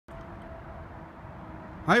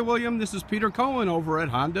Hi William, this is Peter Cohen over at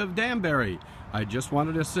Honda of Danbury. I just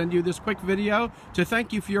wanted to send you this quick video to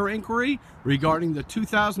thank you for your inquiry regarding the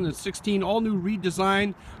 2016 all-new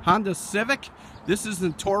redesigned Honda Civic. This is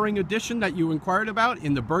the touring edition that you inquired about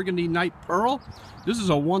in the Burgundy Night Pearl. This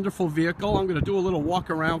is a wonderful vehicle. I'm going to do a little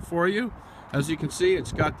walk around for you. As you can see,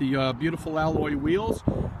 it's got the beautiful alloy wheels.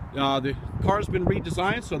 The car's been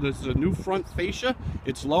redesigned, so there's a new front fascia.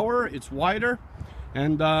 It's lower, it's wider,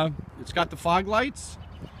 and it's got the fog lights.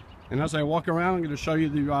 And as I walk around, I'm going to show you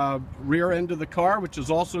the rear end of the car, which is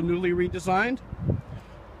also newly redesigned.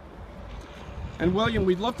 And William,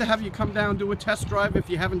 we'd love to have you come down and do a test drive if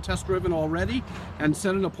you haven't test driven already, and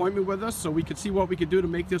set an appointment with us so we could see what we could do to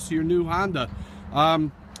make this your new Honda.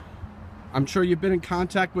 I'm sure you've been in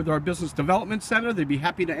contact with our Business Development Center. They'd be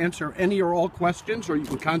happy to answer any or all questions, or you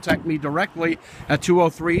can contact me directly at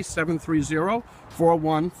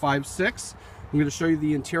 203-730-4156. I'm going to show you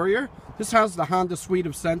the interior. This has the Honda suite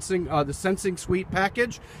of sensing, the Sensing Suite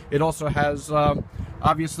package. It also has,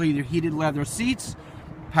 obviously, your heated leather seats,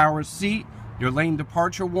 power seat, your lane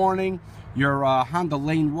departure warning, your Honda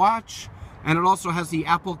lane watch, and it also has the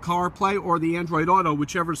Apple CarPlay or the Android Auto,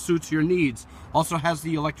 whichever suits your needs. Also has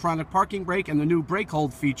the electronic parking brake and the new brake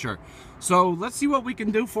hold feature. So let's see what we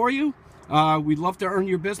can do for you. We'd love to earn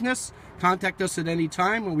your business. Contact us at any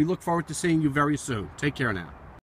time, and we look forward to seeing you very soon. Take care now.